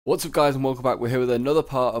What's up guys and welcome back. We're here with another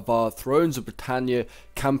part of our Thrones of Britannia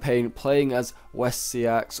campaign, playing as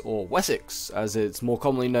Seaxe, or Wessex as it's more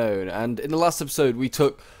commonly known. And in the last episode we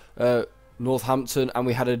took Northampton and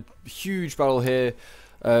we had a huge battle here,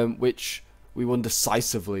 which we won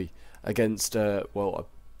decisively against, well,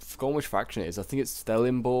 I've forgotten which faction it is. I think it's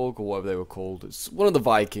Stellenborg or whatever they were called. It's one of the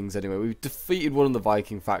Vikings anyway. We defeated one of the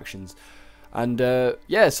Viking factions. And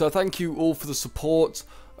yeah, so thank you all for the support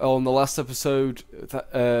on the last episode.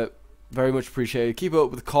 Very much appreciated. Keep up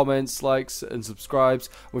with the comments, likes and subscribes.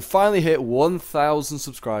 We finally hit 1,000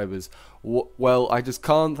 subscribers. Well, I just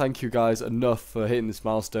can't thank you guys enough for hitting this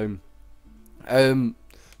milestone. But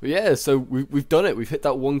yeah, so we've done it. We've hit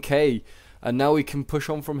that 1k, and now we can push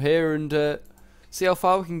on from here and see how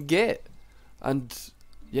far we can get. And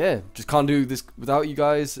yeah, just can't do this without you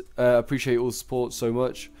guys. Appreciate all the support so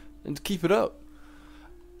much, and keep it up.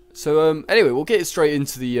 So anyway, we'll get straight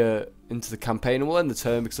into the campaign, and we'll end the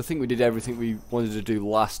turn because I think we did everything we wanted to do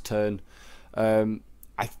last turn.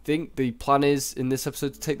 I think the plan is in this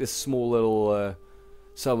episode to take this small little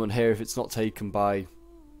settlement here if it's not taken by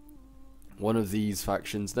one of these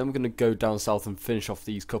factions. Then we're going to go down south and finish off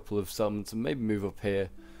these couple of settlements and maybe move up here.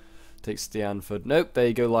 Take Stanford. Nope, there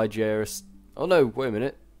you go, Ligeris. Oh no, wait a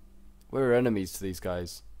minute. We're enemies to these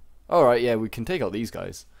guys. Alright, yeah, we can take out these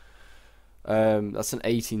guys. That's an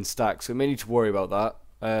 18 stack, so we may need to worry about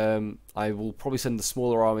that. I will probably send the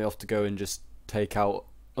smaller army off to go and just take out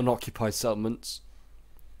unoccupied settlements,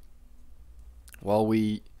 while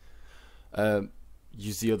we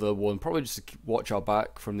use the other one, probably just to watch our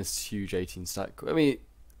back from this huge 18 stack. I mean,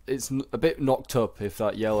 it's a bit knocked up if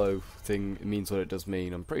that yellow thing means what it does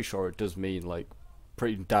mean. I'm pretty sure it does mean like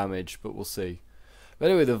pretty damage, but we'll see. But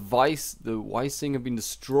anyway, the Viking have been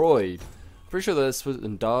destroyed. Pretty sure that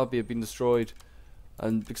and Derby have been destroyed,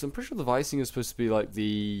 and because I'm pretty sure the Viking is supposed to be like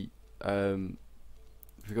the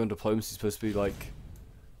if we go on diplomacy, supposed to be like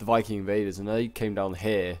the Viking invaders, and they came down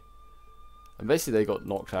here and basically they got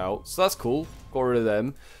knocked out, so that's cool. Got rid of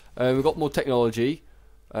them. We've got more technology.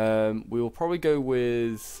 We will probably go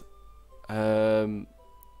with we'll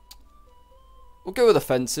go with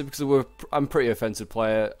offensive because I'm a pretty offensive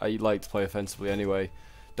player. I like to play offensively anyway.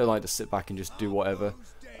 Don't like to sit back and just do whatever.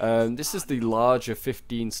 This is the larger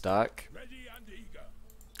 15 stack.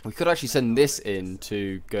 We could actually send this in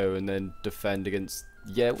to go and then defend against...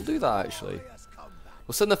 Yeah, we'll do that actually.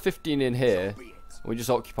 We'll send the 15 in here. And we just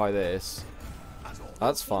occupy this.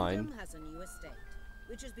 That's fine. Has a new estate,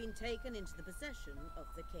 which has been taken into the possession of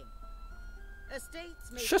the king.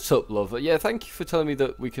 Shut up, lover. Yeah, thank you for telling me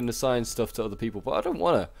that we can assign stuff to other people, but I don't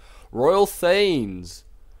want to. Royal Thanes.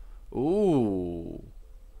 Ooh.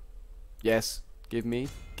 Yes. Give me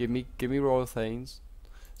Royal Thanes.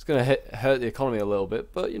 It's going to hurt the economy a little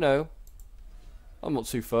bit, but you know, I'm not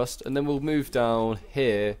too fussed. And then we'll move down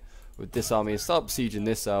here with this army and start besieging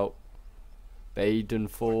this out.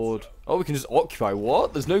 Badenford. Oh, we can just occupy.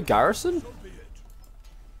 What? There's no garrison?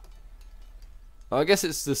 I guess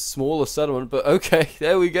it's the smaller settlement, but okay,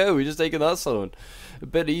 there we go. We're just taking that settlement. A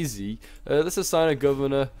bit easy. Let's assign a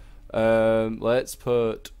governor. Let's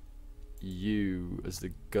put you as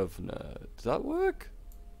the governor. Does that work?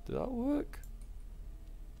 Did that work?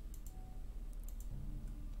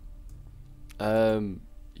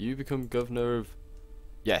 You become governor of...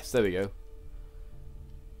 Yes, there we go.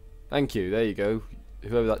 Thank you, there you go.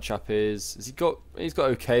 Whoever that chap is. He's got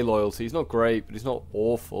okay loyalty. He's not great, but he's not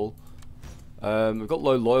awful. We've got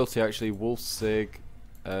low loyalty actually. Wolfsig.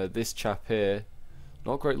 This chap here.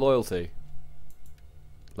 Not great loyalty.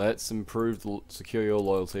 Let's improve secure your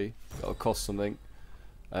loyalty. That'll cost something.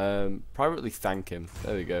 Privately thank him.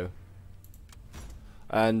 There we go.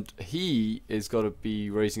 And he is got to be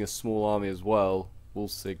raising a small army as well.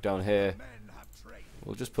 Wolfsig down here.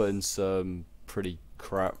 We'll just put in some pretty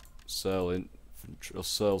crap Searle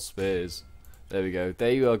spears. There we go.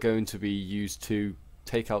 They are going to be used to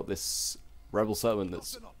take out this rebel settlement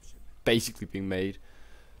that's basically being made.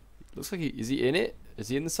 Looks like is he in it? Is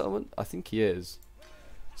he in the settlement? I think he is.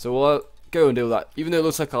 So we'll go and deal with that. Even though it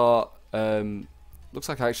looks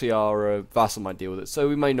like actually our vassal might deal with it, so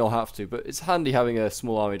we may not have to. But it's handy having a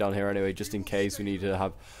small army down here anyway, just in case we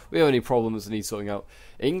have any problems that need sorting out.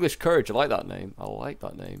 English Courage, I like that name. I like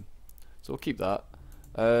that name. So we'll keep that.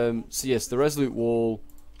 So yes, the Resolute Wall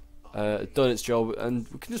done its job, and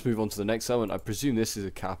we can just move on to the next settlement. I presume this is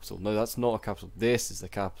a capital. No, that's not a capital. This is the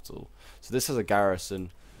capital. So this has a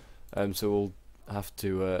garrison. So we'll have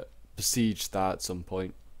to besiege that at some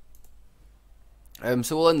point.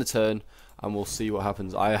 So we'll end the turn and we'll see what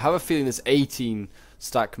happens. I have a feeling this 18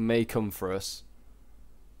 stack may come for us.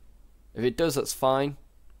 If it does, that's fine.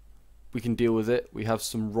 We can deal with it. We have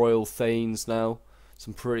some Royal Thanes now.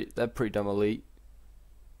 They're pretty damn elite.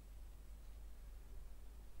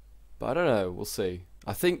 But I don't know, we'll see.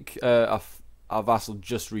 I think our vassal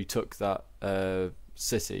just retook that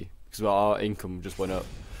city because our income just went up.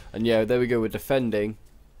 And yeah, there we go, we're defending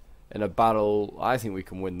in a battle. I think we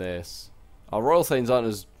can win this. Our Royal Thanes aren't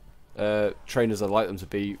as trained as I'd like them to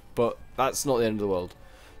be, but that's not the end of the world.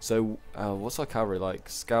 So, what's our cavalry like?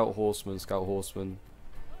 Scout horseman, scout horseman,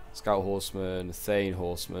 scout horseman, Thane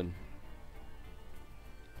horseman.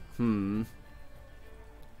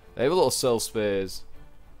 They have a lot of sail spears.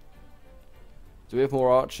 Do we have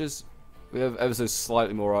more archers? We have ever so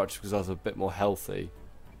slightly more archers because that's a bit more healthy.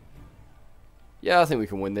 Yeah, I think we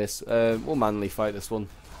can win this. We'll manly fight this one.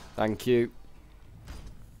 Thank you.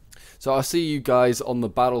 So I'll see you guys on the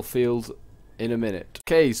battlefield in a minute.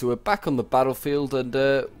 Okay, so we're back on the battlefield, and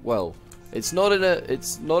well, it's not in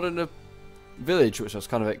a village, which I was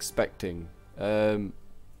kind of expecting.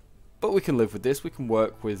 But we can live with this. We can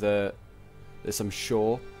work with this, I'm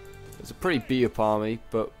sure. It's a pretty beat up army,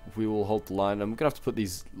 but we will hold the line. I'm gonna have to put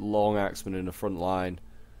these long axemen in the front line.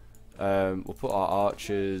 We'll put our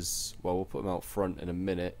archers. Well, we'll put them out front in a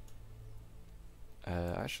minute.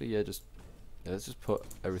 Actually, yeah, let's just put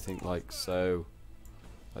everything like so,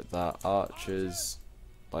 like that. Archers,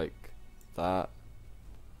 like that.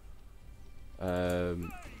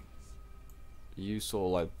 You saw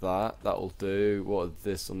like that. That'll do. What are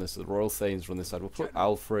this on this? The Royal Thanes are on this side. We'll put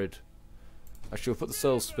Alfred. Actually, we'll put the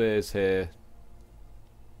sail spears here.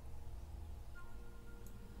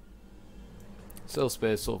 Sail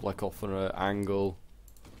spears sort of like off on an angle.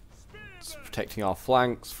 It's protecting our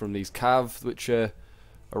flanks from these cav, which are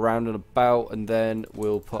around and about, and then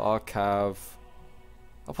we'll put our cav.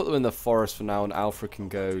 I'll put them in the forest for now, and Alfred can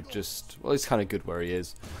go just, well, he's kind of good where he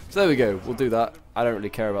is. So there we go, we'll do that. I don't really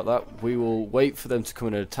care about that. We will wait for them to come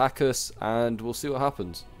in and attack us, and we'll see what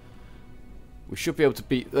happens. We should be able to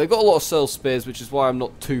beat. They've got a lot of sail spears, which is why I'm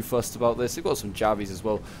not too fussed about this. They've got some javies as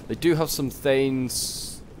well. They do have some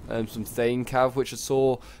Thanes, some Thane cav, which I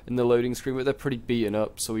saw in the loading screen, but they're pretty beaten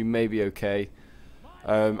up, so we may be okay.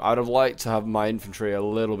 I'd have liked to have my infantry a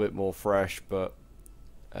little bit more fresh, but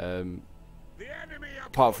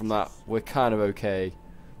apart from that, we're kind of okay.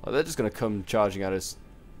 Like, they're just going to come charging at us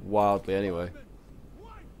wildly anyway.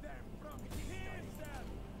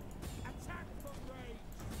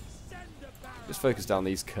 Just focus down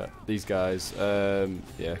these guys.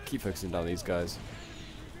 Yeah, keep focusing down these guys.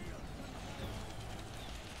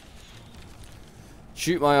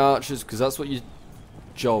 Shoot my archers, because that's what your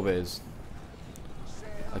job is.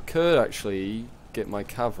 I could actually get my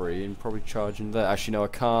cavalry and probably charge in there. Actually, no, I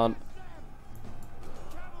can't.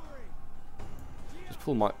 Just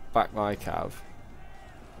pull back my cav.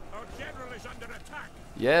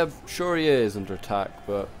 Yeah, sure he is under attack,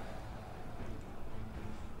 but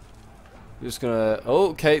we're just gonna.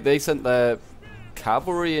 Oh, okay, they sent their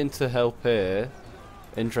cavalry in to help here.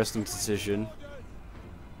 Interesting decision.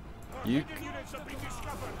 You.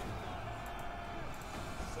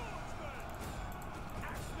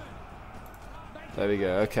 There we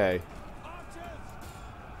go. Okay.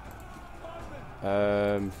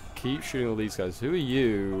 Keep shooting all these guys. Who are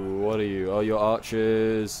you? What are you? Oh, you're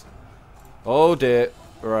archers. Oh dear.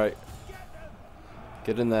 Right.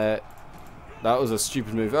 Get in there. That was a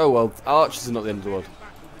stupid move. Oh well, archers are not the end of the world.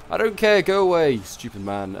 I don't care. Go away, stupid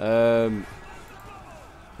man.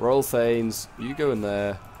 Royal Thanes, you go in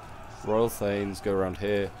there. Royal Thanes, go around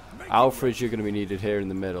here. Alfred, you're going to be needed here in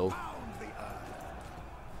the middle.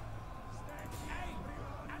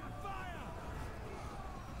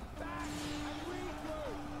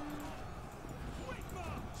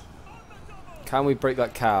 Can we break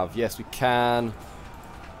that cav? Yes, we can.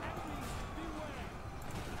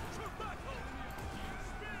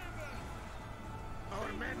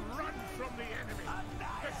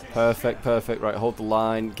 Perfect, perfect. Right, hold the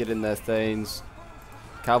line. Get in there, Thanes.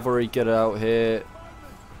 Cavalry, get out here.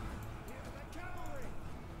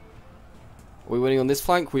 Are we winning on this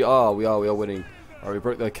flank? We are winning. Alright, we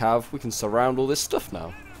broke their cav. We can surround all this stuff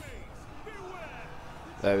now.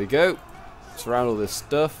 There we go. Surround all this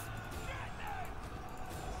stuff.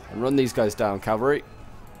 And run these guys down, cavalry.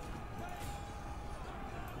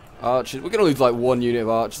 Archers. We're going to lose like one unit of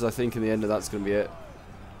archers, I think, in the end, and that's going to be it.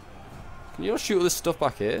 Can you not shoot all this stuff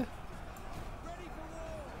back here?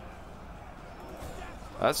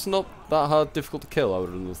 That's not that hard, difficult to kill, I would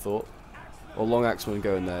have thought. Or long axeman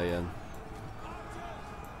go in there, yeah.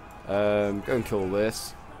 Go and kill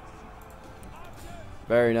this.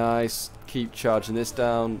 Very nice. Keep charging this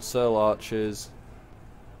down. Searle archers.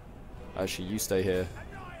 Actually, you stay here.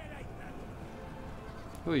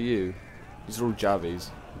 Who are you? These are all javies.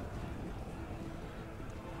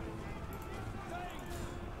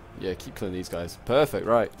 Yeah, keep killing these guys. Perfect,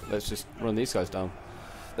 right. Let's just run these guys down.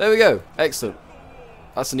 There we go. Excellent.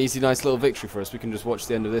 That's an easy, nice little victory for us. We can just watch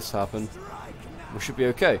the end of this happen. We should be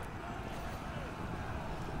okay.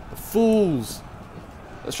 The fools!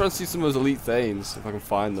 Let's try and see some of those elite Thanes, if I can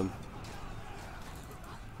find them.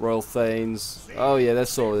 Royal Thanes. Oh yeah, they're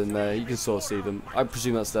sort of in there. You can sort of see them. I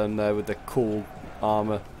presume that's them there with their cool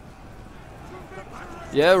armour.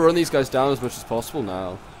 Yeah, run these guys down as much as possible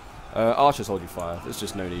now. Archers, hold your fire. There's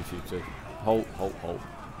just no need for you to... Halt.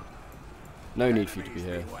 No need for you to be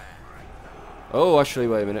here. Oh, actually,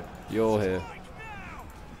 wait a minute. You're here.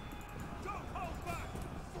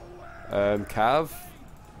 Cav?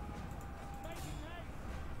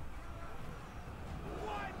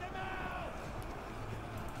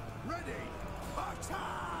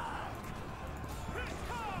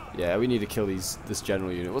 Yeah, we need to kill this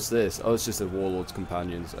general unit. What's this? Oh, it's just a warlord's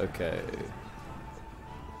companions. Okay.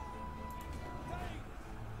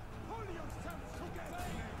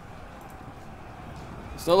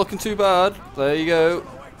 It's not looking too bad. There you go.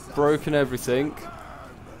 Broken everything.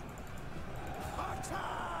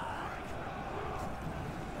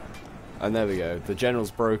 And there we go. The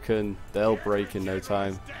general's broken. They'll break in no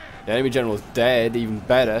time. The enemy general's dead. Even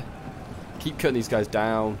better. Keep cutting these guys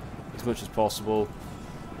down as much as possible.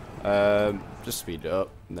 Just speed it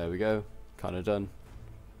up. And there we go. Kind of done.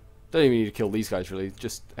 Don't even need to kill these guys really.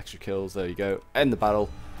 Just extra kills. There you go. End the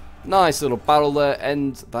battle. Nice little battle there.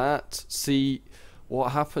 End that. See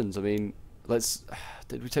what happens. I mean, let's...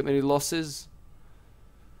 Did we take many losses?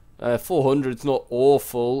 400's not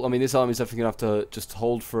awful. I mean, this army's definitely going to have to just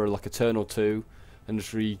hold for like a turn or two and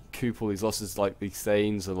just recoup all these losses. Like these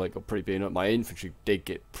Thanes are like got pretty beaten up. My infantry did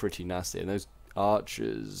get pretty nasty, and those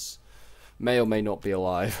archers may or may not be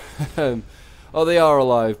alive. Oh, they are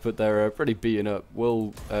alive, but they're pretty beaten up.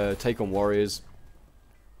 We'll take on warriors,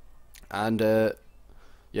 and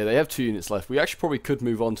yeah, they have 2 units left. We actually probably could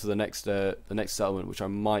move on to the next settlement, which I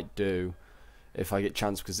might do if I get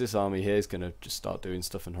chance, because this army here is going to just start doing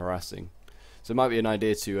stuff and harassing. So it might be an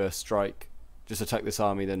idea to strike, just attack this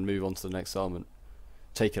army, then move on to the next settlement,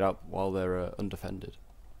 take it up while they're undefended.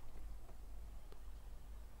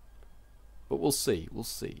 But we'll see. We'll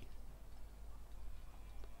see.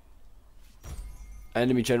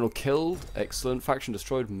 Enemy general killed. Excellent. Faction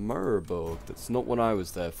destroyed. Marburg. That's not what I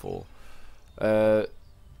was there for. If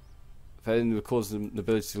anything would cause the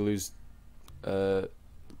ability to lose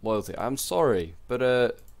loyalty. I'm sorry, but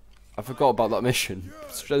I forgot about that mission.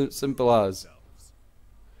 Simple as.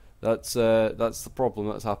 That's the problem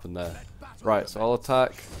that's happened there. Right, so I'll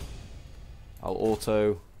attack. I'll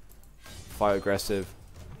auto. Fire aggressive.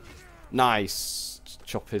 Nice.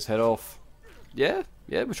 Chop his head off. Yeah,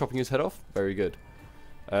 we're chopping his head off. Very good.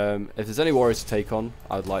 If there's any warriors to take on,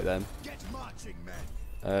 I'd like them.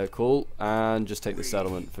 Cool. And just take the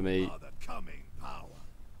settlement for me.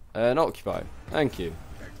 And occupy. Thank you.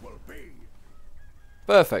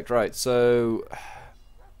 Perfect. Right, so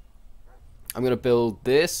I'm going to build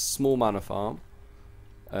this small manor farm.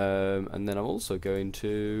 And then I'm also going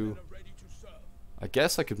to... I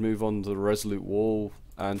guess I could move on to the Resolute Wall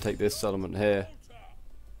and take this settlement here.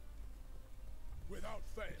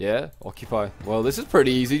 Yeah, occupy. Well, this is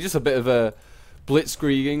pretty easy. Just a bit of a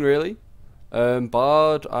blitzkrieging, really.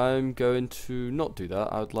 Bard, I'm going to not do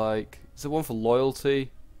that. I would like... Is there one for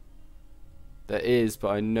loyalty? There is, but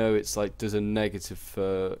I know it's like there's a negative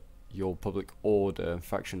for your public order and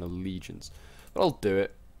faction allegiance. But I'll do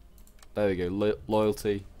it. There we go.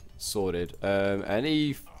 Loyalty sorted.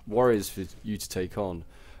 Any warriors for you to take on?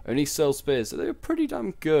 Only sell spears. So they were pretty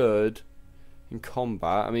damn good in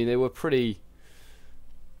combat. I mean, they were pretty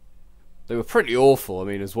awful. I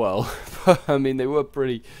mean, as well. I mean, they were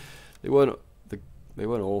pretty. They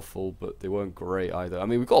weren't awful, but they weren't great either. I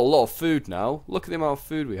mean, we've got a lot of food now. Look at the amount of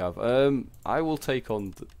food we have. I will take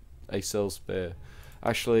on a sail spear.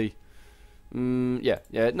 Actually, yeah,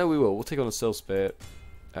 no, we will. We'll take on a sail spear.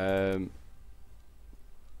 That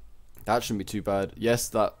shouldn't be too bad. Yes,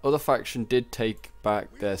 that other faction did take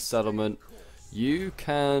back their settlement. You've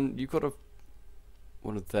got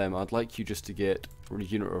one of them. I'd like you just to get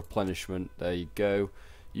unit replenishment. There you go.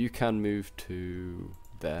 You can move to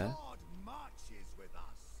there.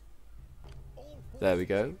 There we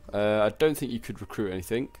go. I don't think you could recruit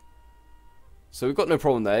anything. So we've got no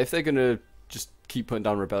problem there. If they're going to just keep putting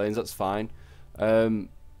down rebellions, that's fine.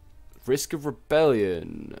 Risk of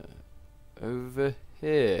rebellion. Over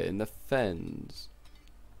here in the fens.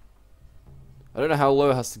 I don't know how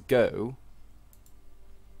low it has to go.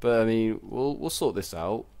 But I mean, we'll sort this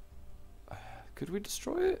out. Could we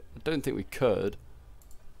destroy it? I don't think we could.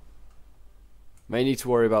 May need to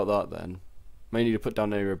worry about that then. May need to put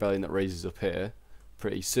down any rebellion that raises up here.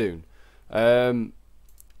 pretty soon.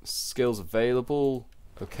 Skills available.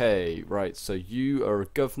 Okay, right, so you are a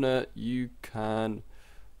governor. You can...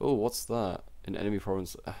 Oh, what's that? An enemy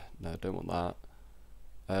province. No, I don't want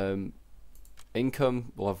that.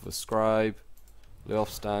 Income, we'll have a scribe.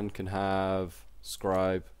 Leofstan can have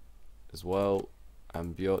scribe as well.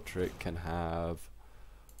 And Bjortric can have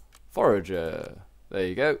forager. There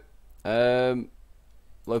you go.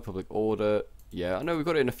 Low public order. Yeah, I know we've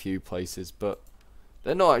got it in a few places, but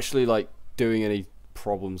they're not actually like doing any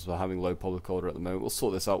problems for having low public order at the moment. We'll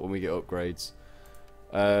sort this out when we get upgrades.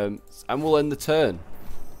 And we'll end the turn.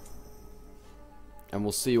 And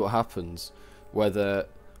we'll see what happens. Whether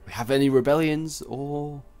we have any rebellions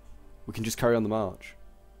or we can just carry on the march.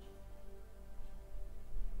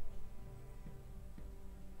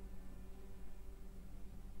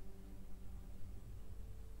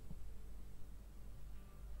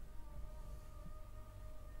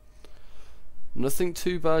 Nothing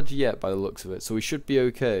too bad yet by the looks of it, so we should be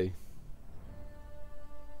okay.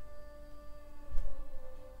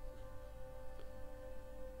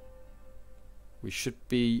 We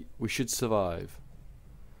should survive.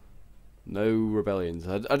 No rebellions.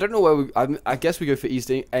 I don't know where I guess we go for East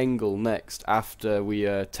Engel next after we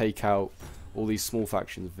take out all these small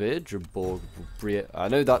factions. Vidreborg, I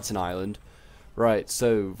know that's an island. Right,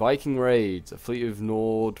 so Viking raids. A fleet of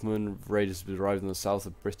Nordman raiders has arrived in the south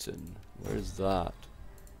of Britain. Where is that?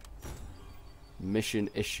 Mission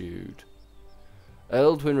issued.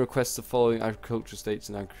 Eldwin requests the following agricultural states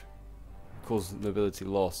and cause nobility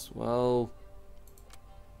loss. Well,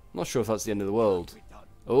 I'm not sure if that's the end of the world.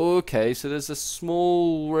 Okay, so there's a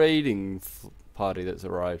small raiding party that's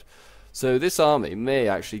arrived. So this army may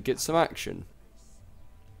actually get some action.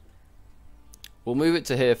 We'll move it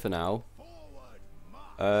to here for now.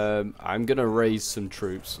 I'm gonna raise some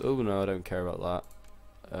troops. Oh no, I don't care about that.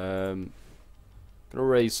 Gonna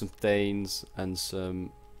raise some Thanes and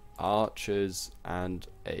some archers and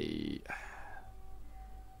a...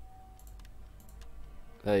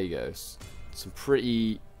 There you go. Some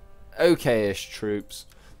pretty okay-ish troops.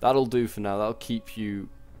 That'll do for now. That'll keep you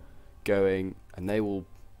going, and they will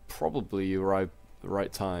probably arrive at the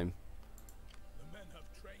right time.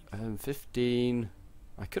 15.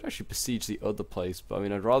 I could actually besiege the other place, but I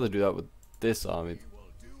mean, I'd rather do that with this army.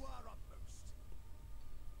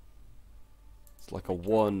 It's like a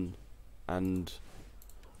 1 and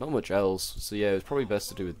not much else. So yeah, it's probably best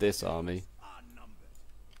to do with this army.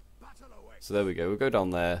 So there we go. We'll go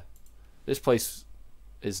down there. This place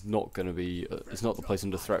is not going to be... it's not the place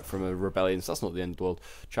under threat from a rebellion, so that's not the end of the world.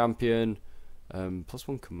 Champion.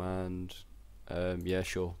 +1 command. Yeah,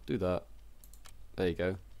 sure. Do that. There you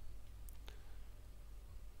go.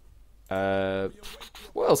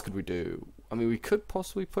 What else could we do? I mean, we could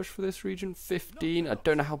possibly push for this region. 15. I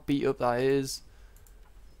don't know how beat up that is.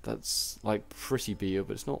 That's like pretty beat up,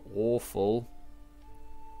 but it's not awful.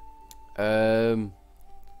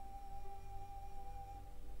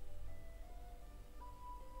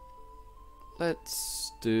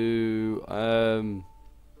 Let's do a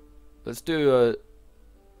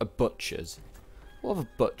butcher's. We'll have a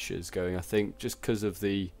butcher's going, I think, just because of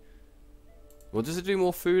the... Well, does it do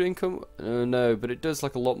more food income? No, but it does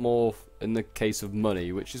like a lot more in the case of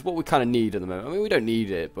money, which is what we kind of need at the moment. I mean, we don't need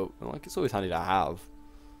it, but like it's always handy to have.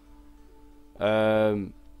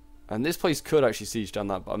 And this place could actually siege down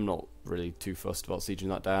that, but I'm not really too fussed about sieging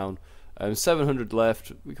that down. 700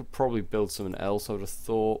 left. We could probably build something else, I would have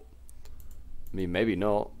thought. I mean, maybe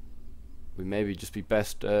not. We maybe just be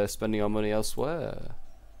best spending our money elsewhere.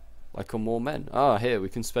 Like on more men. Ah, here, we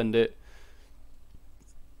can spend it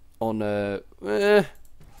on...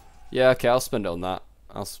 yeah, okay, I'll spend it on that.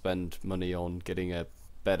 I'll spend money on getting a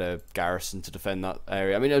better garrison to defend that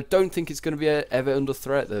area. I mean, I don't think it's going to be ever under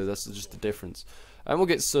threat, though. That's just the difference. And we'll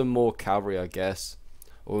get some more cavalry, I guess.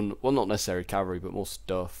 Or, well, not necessarily cavalry, but more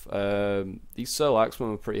stuff. These Searle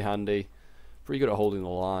Axemen are pretty handy. Pretty good at holding the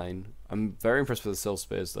line. I'm very impressed with the Searle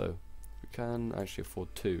Spears, though. We can actually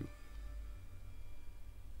afford 2.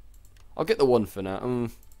 I'll get the 1 for now. No,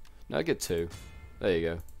 I'll get 2. There you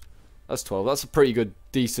go. That's 12. That's a pretty good,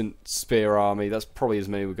 decent spear army. That's probably as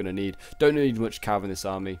many we're going to need. Don't need much cav in this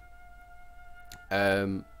army.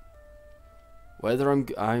 Whether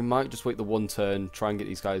I might just wait the 1 turn, try and get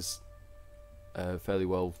these guys fairly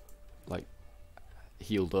well, like,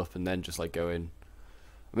 healed up, and then just like go in.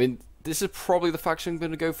 I mean, this is probably the faction I'm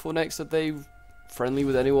going to go for next. Are they friendly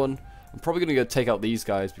with anyone? I'm probably going to go take out these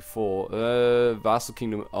guys before. Vassal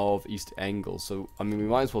Kingdom of East Engel. So, I mean, we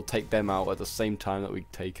might as well take them out at the same time that we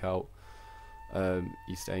take out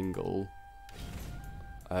East Engel.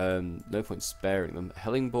 No point sparing them.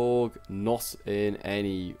 Hellingborg, not in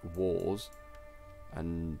any wars.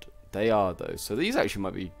 And they are though. So these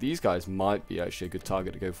guys might be actually a good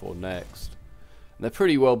target to go for next. And they're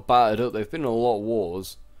pretty well battered up. They've been in a lot of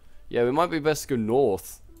wars. Yeah, it might be best to go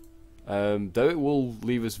north. Though it will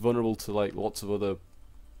leave us vulnerable to like lots of other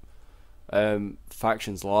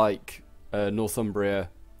factions like Northumbria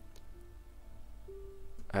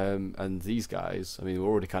and these guys. I mean, we're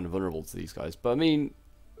already kind of vulnerable to these guys, but I mean,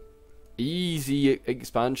 easy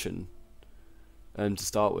expansion to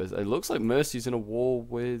start with. It looks like Mercy's in a war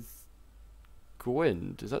with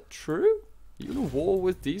Gwynd. Is that true? Are you in a war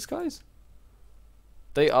with these guys?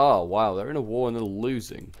 They are. Wow, they're in a war and they're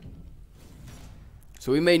losing.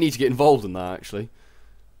 So we may need to get involved in that, actually.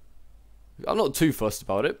 I'm not too fussed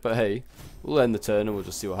about it, but hey, we'll end the turn and we'll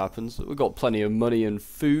just see what happens. We've got plenty of money and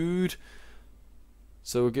food,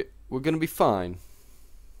 so we're going to be fine.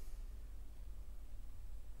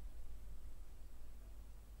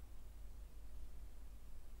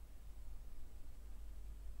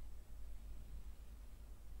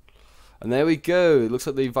 And there we go. It looks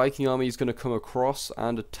like the Viking army is going to come across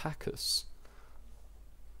and attack us.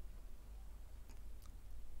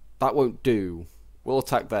 That won't do. We'll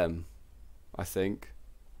attack them, I think.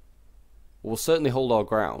 We'll certainly hold our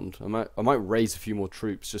ground. I might raise a few more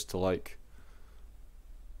troops just to like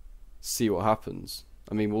see what happens.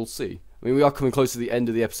 I mean, we'll see. I mean, we are coming close to the end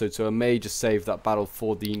of the episode, so I may just save that battle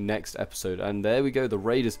for the next episode. And there we go. The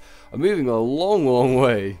raiders are moving a long, long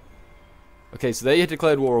way. Okay, so they had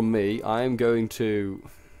declared war on me. I'm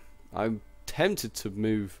tempted to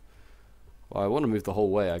move. Well, I want to move the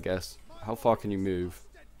whole way, I guess. How far can you move?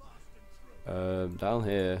 Down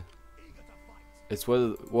here. It's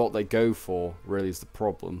what they go for really is the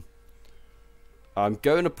problem. I'm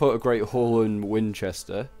going to put a Great Hall in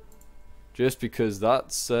Winchester, just because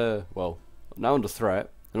that's well, now under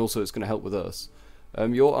threat, and also it's going to help with us.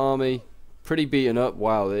 Your army pretty beaten up.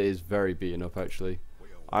 Wow, it is very beaten up actually.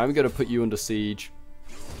 I'm going to put you under siege.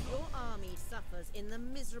 Your army suffers in the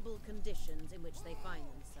miserable conditions in which they find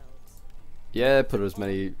themselves. Yeah, put as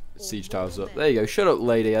many siege towers up. There you go. Shut up,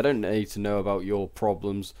 lady. I don't need to know about your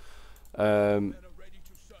problems. You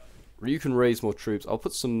can raise more troops. I'll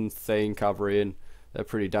put some Thane cavalry in. They're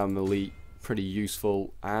pretty damn elite, pretty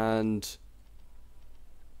useful, and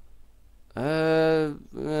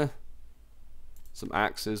some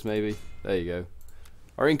axes maybe. There you go.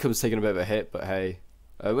 Our income's taking a bit of a hit, but hey.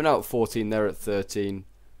 We're now at 14, they're at 13.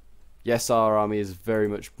 Yes, our army is very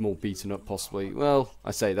much more beaten up, possibly. Well,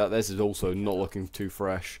 I say that, this is also not looking too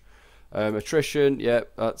fresh. Attrition, yeah,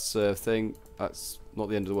 that's a thing. That's not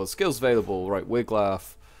the end of the world. Skills available, right,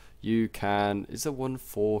 Wiglaf. You can... Is there one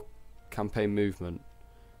for campaign movement?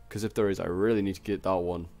 Because if there is, I really need to get that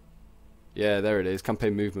one. Yeah, there it is,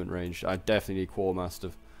 campaign movement range. I definitely need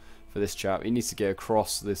Quartermaster for this chap. He needs to get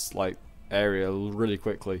across this, like, area really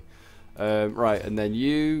quickly. Right, and then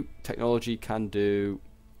you, technology can do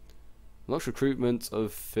launch recruitment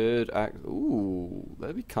of third act. Ooh,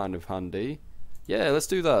 that'd be kind of handy. Yeah, let's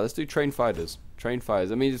do that. Let's do train fighters. Train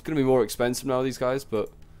fighters. I mean, it's going to be more expensive now, these guys,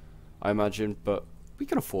 but I imagine, but we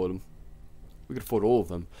can afford them. We can afford all of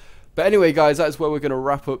them. But anyway, guys, that is where we're going to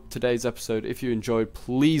wrap up today's episode. If you enjoyed,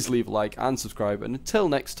 please leave a like and subscribe. And until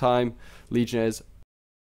next time, Legionnaires,